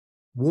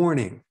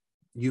Warning,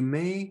 you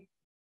may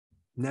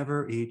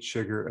never eat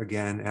sugar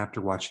again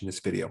after watching this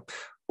video,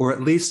 or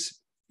at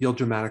least you'll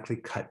dramatically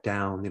cut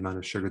down the amount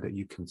of sugar that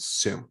you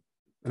consume.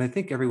 And I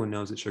think everyone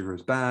knows that sugar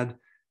is bad.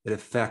 It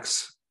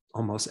affects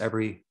almost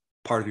every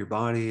part of your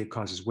body. It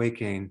causes weight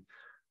gain.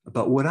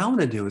 But what I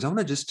want to do is I want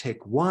to just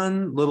take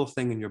one little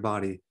thing in your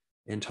body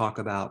and talk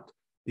about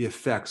the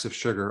effects of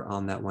sugar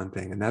on that one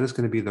thing. And that is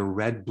going to be the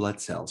red blood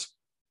cells.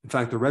 In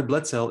fact, the red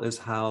blood cell is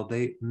how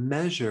they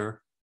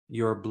measure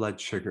your blood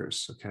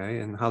sugars, okay,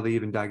 and how they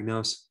even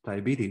diagnose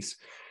diabetes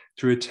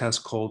through a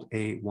test called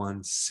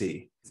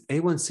A1C.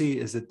 A1C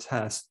is a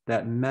test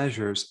that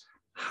measures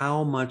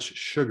how much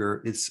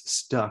sugar is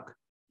stuck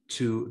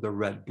to the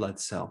red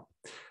blood cell.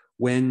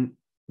 When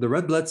the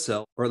red blood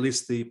cell, or at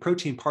least the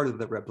protein part of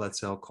the red blood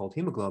cell called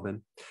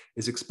hemoglobin,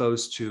 is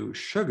exposed to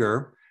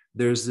sugar,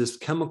 there's this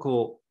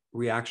chemical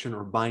reaction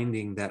or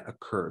binding that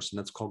occurs, and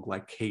that's called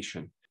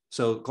glycation.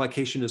 So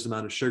glycation is the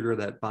amount of sugar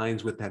that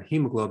binds with that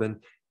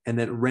hemoglobin and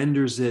that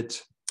renders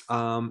it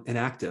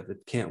inactive.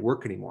 It can't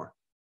work anymore.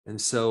 And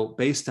so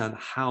based on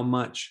how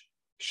much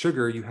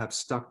sugar you have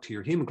stuck to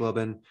your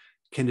hemoglobin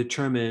can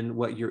determine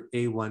what your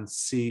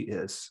A1C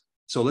is.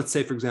 So let's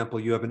say, for example,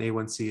 you have an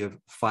A1C of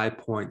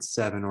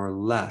 5.7 or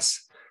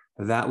less.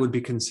 That would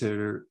be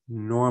considered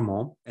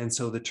normal. And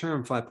so the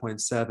term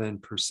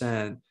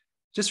 5.7%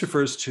 just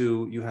refers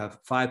to you have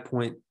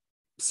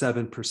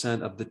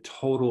 5.7% of the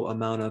total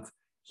amount of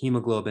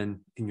hemoglobin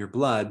in your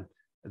blood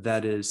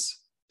that is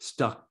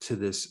stuck to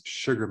this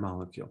sugar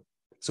molecule.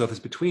 So if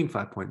it's between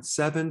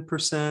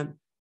 5.7%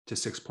 to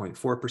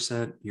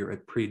 6.4%, you're a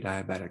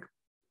pre-diabetic.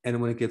 And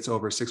when it gets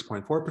over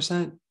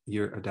 6.4%,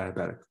 you're a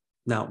diabetic.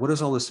 Now, what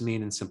does all this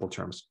mean in simple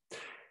terms?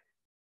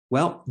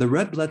 Well, the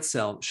red blood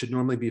cell should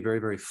normally be very,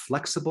 very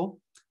flexible.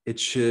 It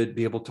should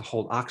be able to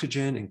hold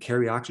oxygen and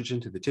carry oxygen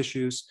to the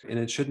tissues, and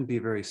it shouldn't be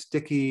very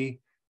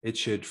sticky. It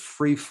should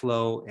free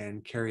flow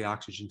and carry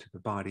oxygen to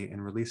the body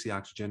and release the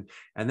oxygen,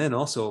 and then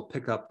also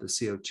pick up the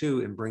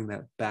CO2 and bring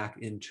that back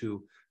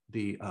into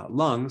the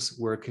lungs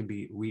where it can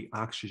be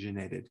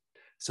reoxygenated.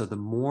 So the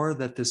more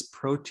that this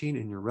protein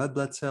in your red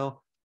blood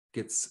cell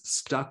gets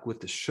stuck with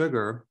the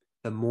sugar,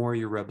 the more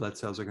your red blood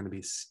cells are going to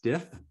be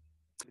stiff.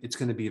 It's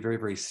going to be very,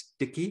 very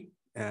sticky,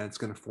 and it's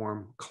going to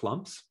form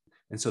clumps.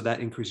 And so that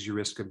increases your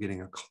risk of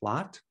getting a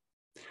clot.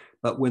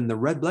 But when the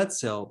red blood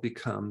cell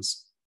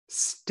becomes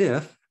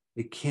stiff,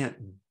 it can't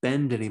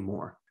bend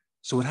anymore.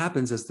 So what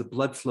happens is the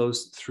blood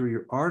flows through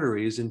your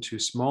arteries into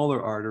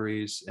smaller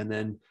arteries, and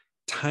then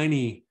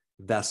tiny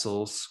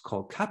vessels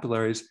called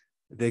capillaries,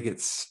 they get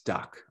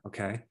stuck,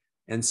 okay?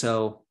 And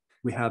so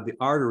we have the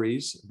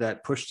arteries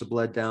that push the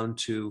blood down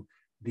to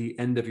the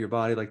end of your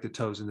body, like the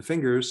toes and the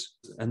fingers.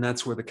 And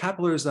that's where the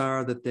capillaries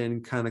are, that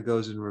then kind of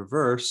goes in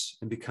reverse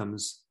and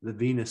becomes the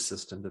venous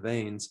system, the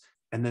veins,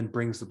 and then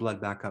brings the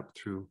blood back up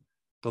through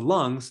the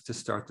lungs to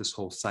start this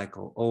whole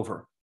cycle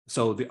over.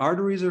 So the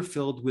arteries are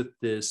filled with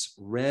this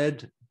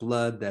red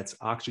blood that's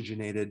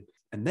oxygenated.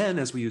 And then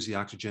as we use the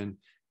oxygen,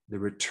 the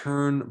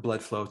return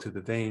blood flow to the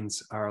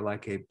veins are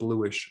like a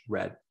bluish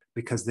red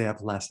because they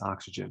have less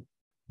oxygen.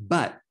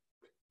 But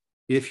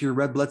if your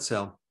red blood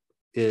cell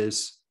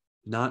is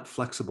not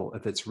flexible,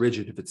 if it's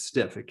rigid, if it's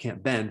stiff, it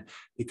can't bend,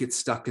 it gets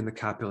stuck in the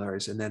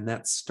capillaries, and then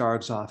that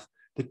starves off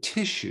the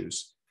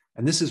tissues.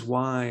 And this is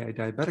why a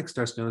diabetic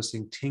starts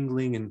noticing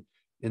tingling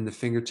in the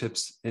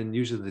fingertips and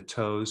usually the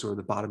toes or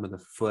the bottom of the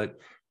foot.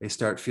 They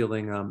start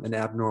feeling an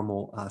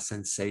abnormal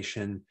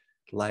sensation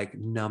like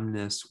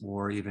numbness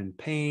or even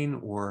pain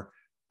or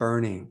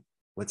burning.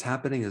 What's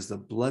happening is the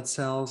blood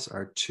cells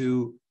are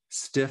too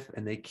stiff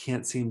and they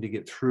can't seem to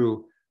get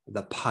through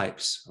the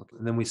pipes.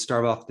 And then we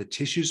starve off the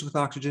tissues with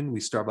oxygen, we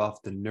starve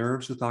off the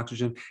nerves with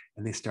oxygen,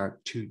 and they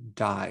start to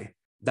die.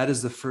 That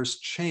is the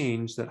first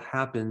change that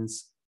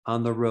happens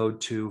on the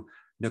road to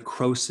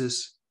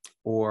necrosis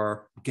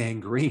or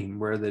gangrene,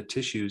 where the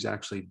tissues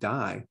actually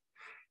die.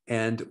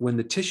 And when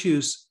the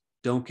tissues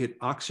don't get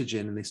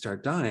oxygen and they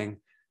start dying,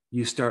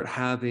 you start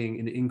having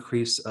an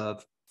increase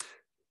of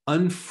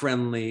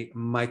unfriendly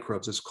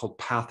microbes, it's called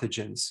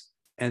pathogens,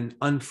 and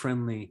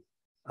unfriendly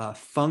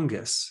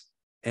fungus.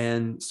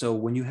 And so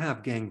when you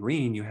have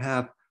gangrene, you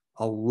have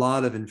a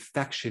lot of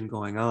infection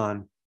going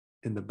on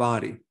in the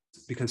body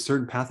because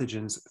certain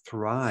pathogens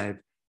thrive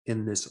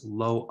in this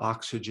low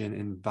oxygen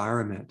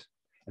environment.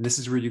 And this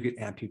is where you get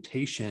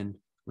amputation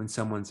when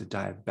someone's a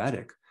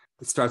diabetic.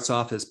 It starts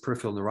off as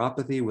peripheral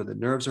neuropathy where the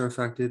nerves are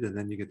affected, and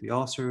then you get the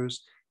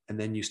ulcers, and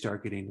then you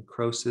start getting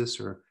necrosis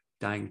or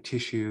dying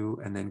tissue,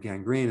 and then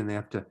gangrene, and they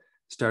have to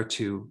start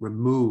to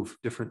remove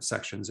different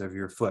sections of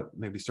your foot,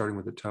 maybe starting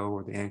with the toe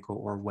or the ankle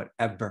or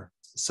whatever.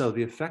 So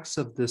the effects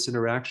of this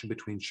interaction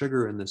between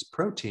sugar and this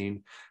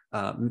protein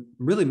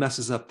really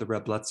messes up the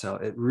red blood cell.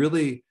 It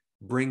really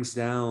brings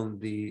down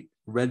the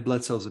red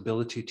blood cell's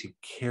ability to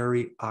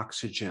carry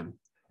oxygen.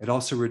 It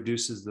also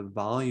reduces the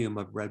volume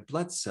of red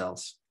blood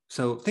cells.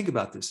 So think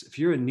about this. If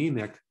you're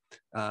anemic,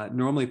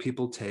 normally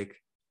people take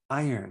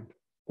iron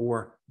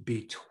or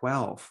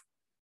B12,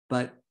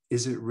 but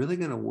is it really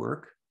going to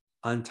work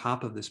on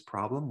top of this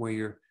problem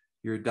where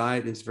your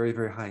diet is very,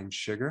 very high in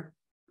sugar?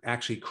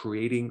 actually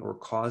creating or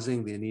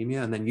causing the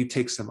anemia, and then you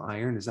take some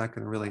iron, is that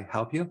going to really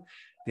help you?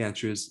 The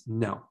answer is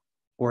no.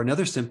 Or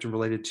another symptom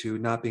related to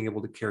not being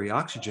able to carry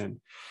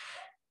oxygen,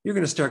 you're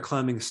going to start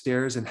climbing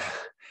stairs and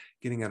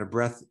getting out of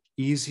breath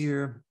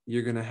easier.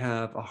 You're going to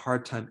have a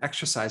hard time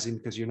exercising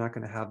because you're not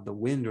going to have the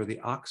wind or the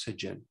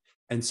oxygen.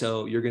 And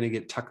so you're going to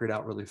get tuckered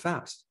out really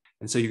fast.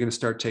 And so you're going to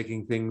start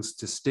taking things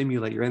to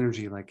stimulate your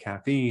energy, like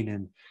caffeine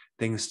and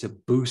things to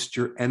boost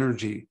your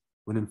energy,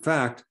 when in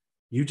fact,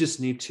 you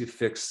just need to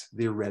fix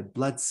the red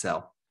blood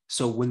cell.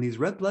 So when these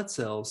red blood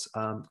cells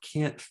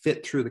can't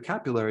fit through the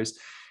capillaries,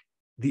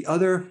 the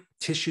other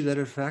tissue that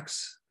it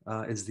affects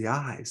is the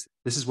eyes.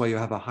 This is why you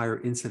have a higher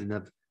incidence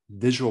of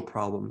visual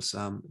problems,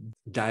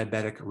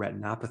 diabetic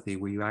retinopathy,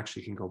 where you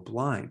actually can go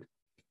blind,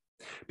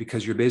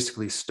 because you're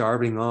basically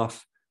starving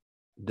off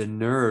the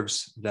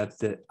nerves that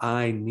the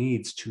eye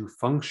needs to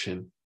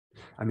function.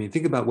 I mean,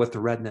 think about what the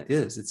retina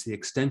is. It's the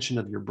extension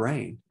of your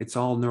brain. It's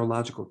all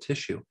neurological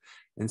tissue.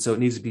 And so it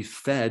needs to be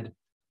fed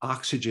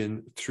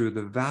oxygen through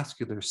the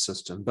vascular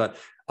system. But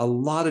a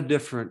lot of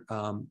different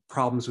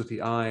problems with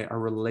the eye are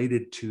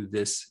related to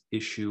this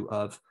issue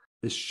of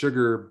this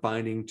sugar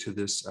binding to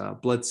this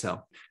blood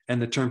cell.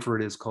 And the term for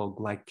it is called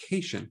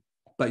glycation.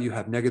 But you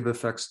have negative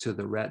effects to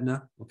the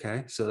retina,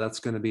 okay? So that's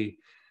going to be,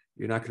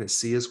 you're not going to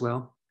see as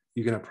well.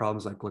 You're going to have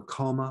problems like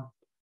glaucoma,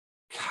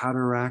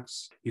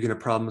 cataracts. You're going to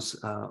have problems,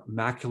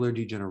 macular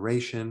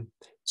degeneration.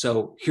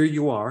 So here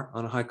you are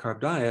on a high-carb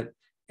diet,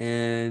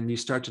 and you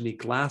start to need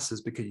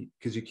glasses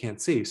because you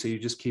can't see. So you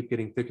just keep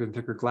getting thicker and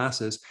thicker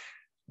glasses,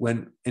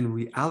 when in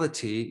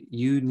reality,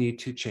 you need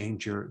to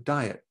change your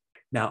diet.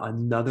 Now,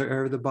 another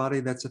area of the body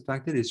that's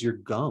affected is your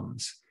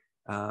gums.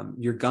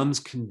 Your gums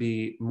can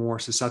be more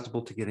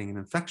susceptible to getting an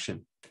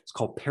infection. It's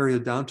called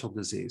periodontal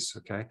disease,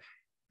 okay?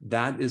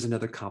 That is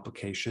another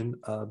complication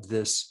of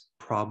this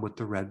problem with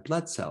the red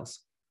blood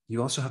cells.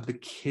 You also have the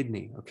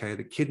kidney, okay?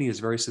 The kidney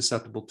is very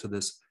susceptible to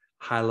this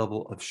high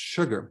level of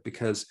sugar,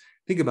 because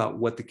think about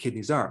what the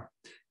kidneys are.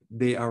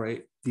 They are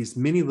these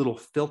mini little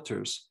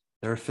filters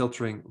that are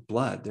filtering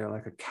blood. They're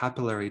like a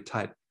capillary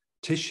type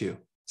tissue.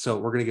 So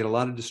we're going to get a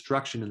lot of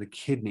destruction in the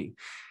kidney.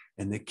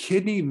 And the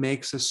kidney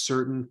makes a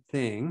certain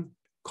thing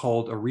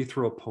called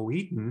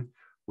erythropoietin,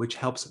 which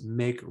helps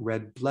make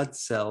red blood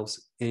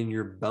cells in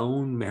your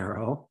bone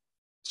marrow.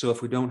 So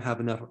if we don't have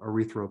enough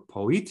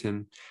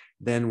erythropoietin,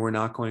 then we're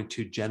not going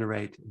to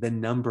generate the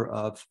number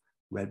of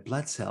red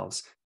blood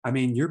cells. I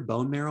mean, your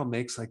bone marrow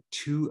makes like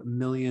 2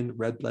 million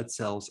red blood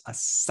cells a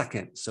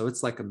second. So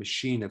it's like a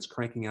machine that's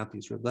cranking out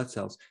these red blood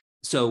cells.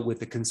 So with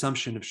the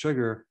consumption of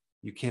sugar,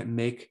 you can't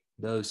make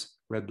those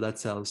red blood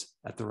cells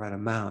at the right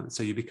amount.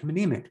 So you become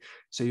anemic.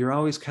 So you're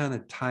always kind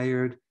of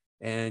tired,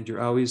 and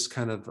you're always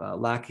kind of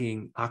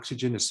lacking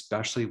oxygen,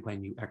 especially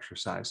when you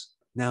exercise.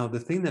 Now, the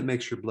thing that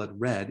makes your blood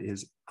red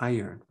is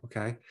iron,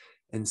 okay?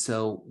 And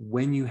so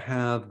when you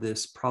have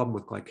this problem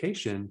with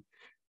glycation,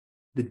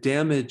 the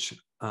damage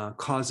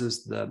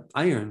causes the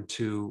iron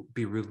to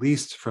be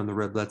released from the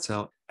red blood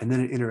cell, and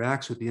then it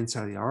interacts with the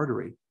inside of the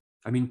artery.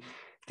 I mean,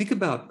 think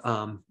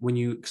about when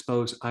you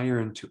expose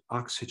iron to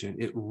oxygen,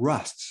 it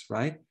rusts,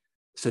 right?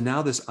 So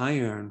now this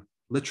iron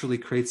literally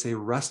creates a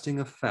rusting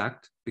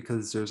effect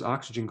because there's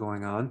oxygen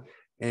going on,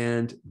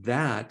 and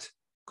that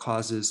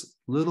causes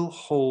little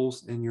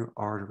holes in your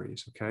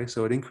arteries, okay?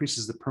 So it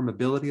increases the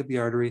permeability of the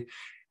artery,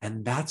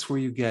 and that's where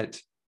you get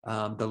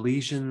the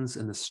lesions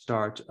and the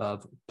start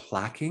of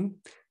plaquing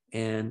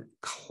and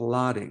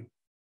clotting.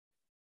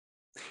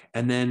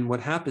 And then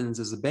what happens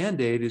is a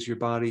Band-Aid is your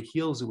body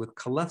heals it with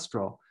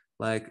cholesterol,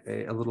 like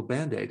a little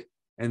Band-Aid.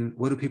 And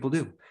what do people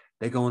do?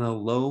 They go on a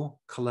low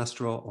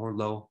cholesterol or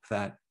low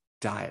fat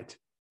diet.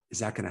 Is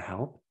that going to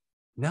help?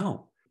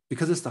 No,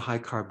 because it's the high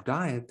carb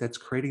diet that's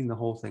creating the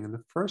whole thing in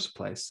the first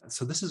place.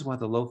 So this is why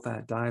the low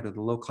fat diet or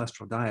the low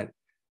cholesterol diet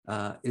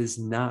is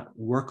not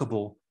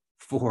workable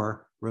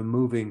for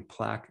removing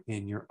plaque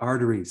in your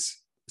arteries.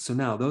 So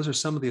now those are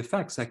some of the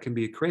effects that can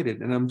be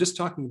created. And I'm just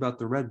talking about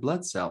the red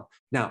blood cell.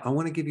 Now, I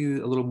want to give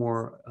you a little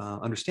more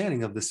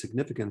understanding of the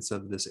significance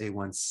of this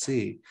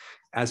A1C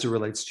as it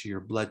relates to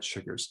your blood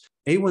sugars.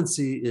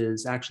 A1C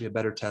is actually a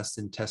better test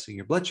than testing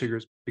your blood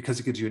sugars because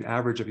it gives you an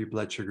average of your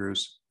blood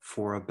sugars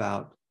for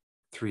about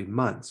 3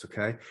 months,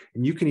 okay?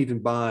 And you can even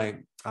buy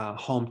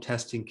home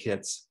testing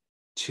kits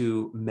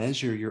to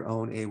measure your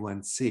own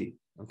A1C,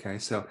 okay?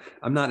 So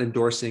I'm not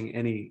endorsing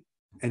any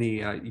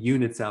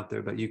units out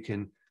there, but you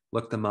can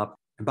look them up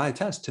and buy a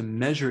test to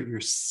measure it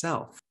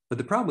yourself. But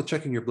the problem with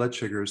checking your blood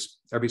sugars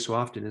every so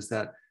often is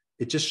that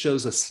it just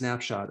shows a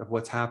snapshot of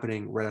what's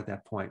happening right at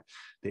that point.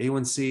 The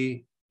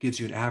A1C gives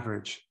you an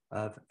average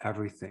of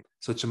everything.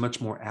 So it's a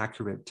much more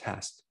accurate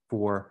test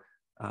for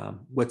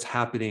what's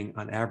happening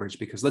on average.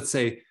 Because let's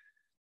say,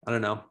 I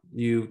don't know,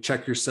 you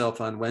check yourself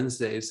on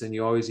Wednesdays and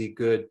you always eat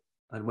good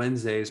on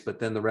Wednesdays, but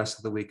then the rest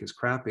of the week is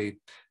crappy.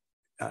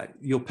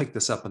 You'll pick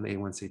this up on the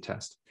A1C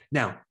test.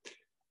 Now,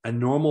 a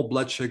normal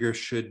blood sugar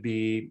should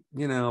be,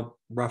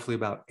 roughly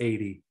about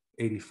 80,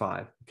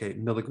 85, okay,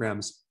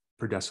 milligrams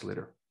per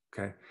deciliter,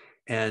 okay?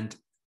 And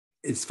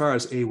as far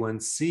as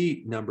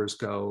A1C numbers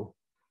go,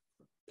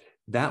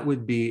 that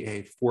would be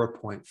a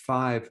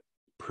 4.5%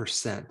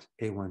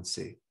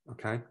 A1C,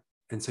 okay?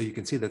 And so you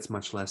can see that's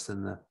much less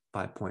than the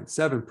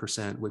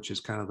 5.7%, which is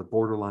kind of the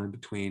borderline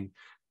between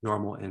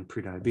normal and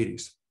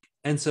prediabetes.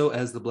 And so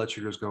as the blood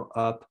sugars go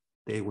up,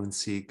 the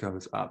A1C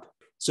goes up.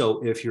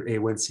 So if your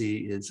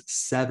A1C is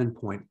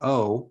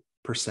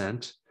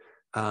 7.0%,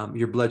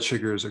 your blood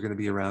sugars are going to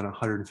be around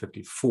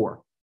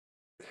 154.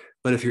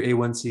 But if your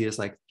A1C is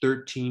like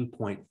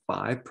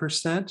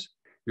 13.5%,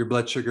 your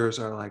blood sugars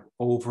are like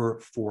over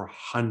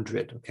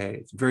 400, okay?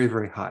 It's very,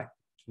 very high.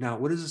 Now,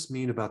 what does this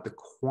mean about the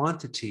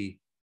quantity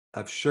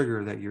of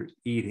sugar that you're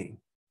eating?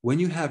 When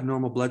you have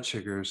normal blood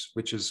sugars,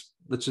 which is,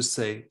 let's just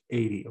say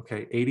 80,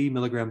 okay? 80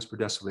 milligrams per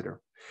deciliter.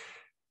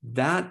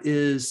 That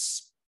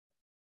is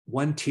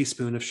 1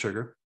 teaspoon of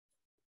sugar,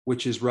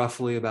 which is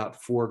roughly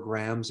about 4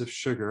 grams of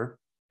sugar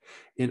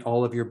in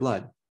all of your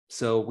blood.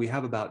 So we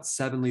have about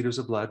 7 liters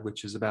of blood,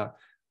 which is about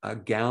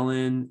 1.5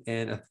 gallons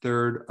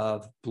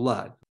of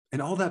blood.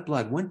 And all that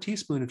blood, 1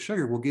 teaspoon of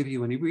sugar will give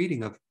you a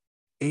reading of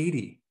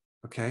 80,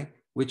 okay?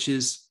 Which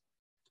is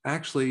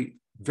actually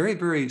very,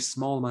 very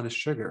small amount of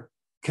sugar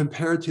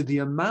compared to the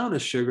amount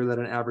of sugar that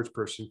an average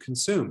person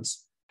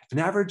consumes. An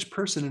average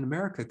person in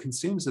America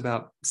consumes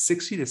about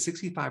 60 to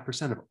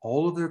 65% of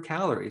all of their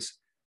calories,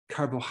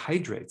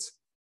 carbohydrates.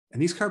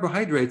 And these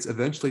carbohydrates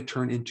eventually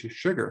turn into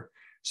sugar.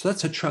 So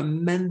that's a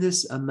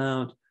tremendous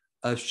amount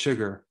of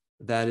sugar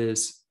that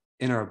is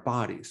in our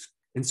bodies.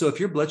 And so if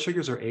your blood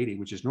sugars are 80,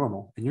 which is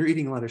normal, and you're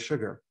eating a lot of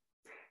sugar,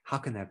 how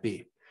can that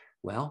be?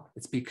 Well,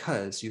 it's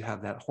because you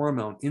have that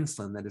hormone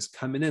insulin that is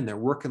coming in. They're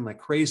working like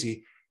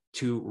crazy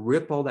to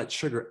rip all that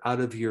sugar out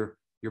of your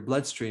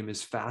bloodstream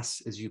as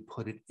fast as you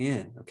put it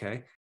in,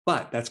 okay?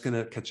 But that's going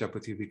to catch up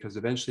with you because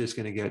eventually it's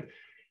going to get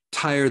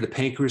tired. The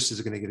pancreas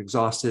is going to get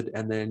exhausted,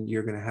 and then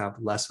you're going to have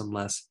less and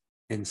less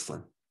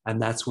insulin. And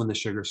that's when the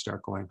sugars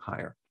start going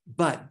higher.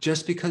 But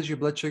just because your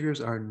blood sugars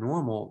are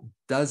normal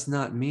does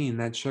not mean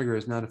that sugar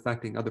is not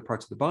affecting other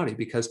parts of the body,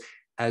 because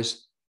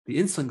as the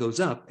insulin goes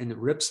up and it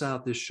rips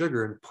out this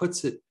sugar and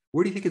puts it,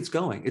 where do you think it's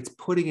going? It's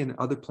putting it in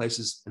other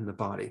places in the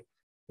body.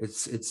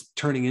 It's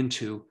turning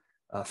into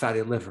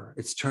fatty liver.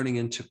 It's turning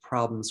into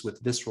problems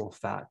with visceral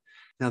fat.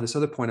 Now, this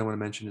other point I want to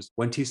mention is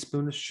 1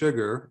 teaspoon of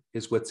sugar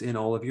is what's in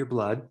all of your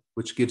blood,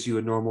 which gives you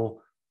a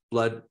normal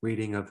blood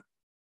reading of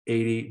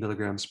 80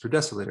 milligrams per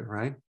deciliter,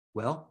 right?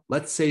 Well,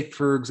 let's say,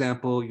 for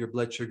example, your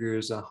blood sugar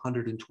is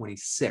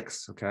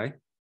 126, okay?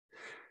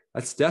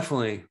 That's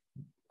definitely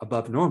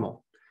above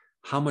normal.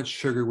 How much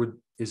sugar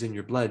is in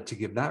your blood to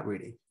give that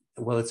reading?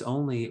 Well, it's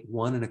only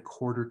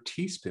 1.25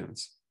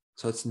 teaspoons.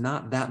 So it's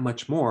not that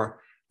much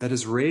more that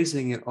is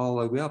raising it all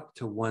the way up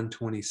to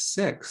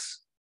 126.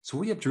 So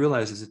what you have to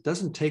realize is it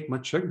doesn't take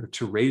much sugar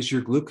to raise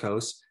your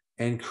glucose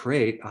and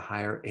create a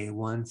higher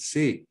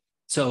A1C.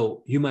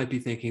 So you might be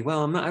thinking,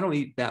 well, I don't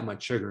eat that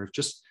much sugar,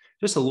 just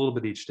a little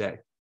bit each day.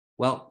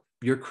 Well,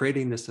 you're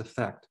creating this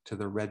effect to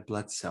the red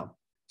blood cell.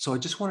 So I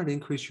just wanted to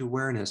increase your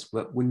awareness.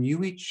 But when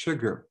you eat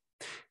sugar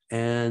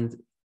and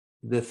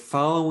the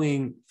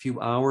following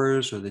few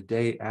hours or the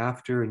day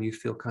after, and you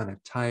feel kind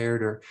of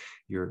tired, or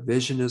your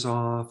vision is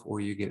off, or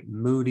you get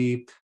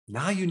moody,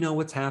 now you know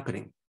what's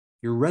happening.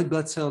 Your red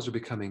blood cells are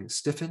becoming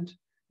stiffened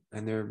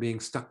and they're being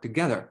stuck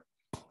together.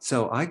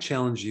 So I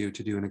challenge you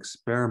to do an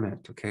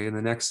experiment, okay, in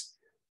the next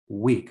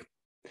week.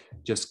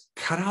 Just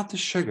cut out the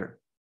sugar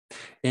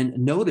and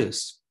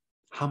notice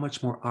how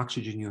much more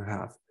oxygen you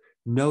have.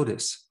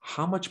 Notice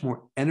how much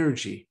more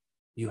energy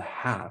you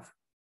have,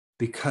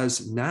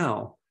 because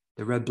now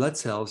the red blood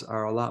cells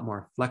are a lot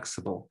more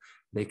flexible.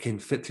 They can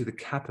fit through the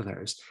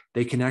capillaries.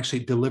 They can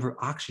actually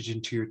deliver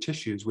oxygen to your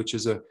tissues, which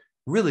is a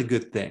really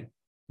good thing.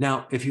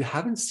 Now, if you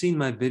haven't seen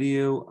my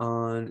video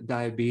on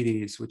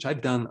diabetes, which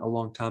I've done a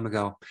long time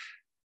ago,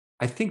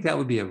 I think that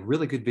would be a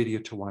really good video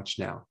to watch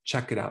now.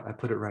 Check it out. I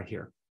put it right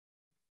here.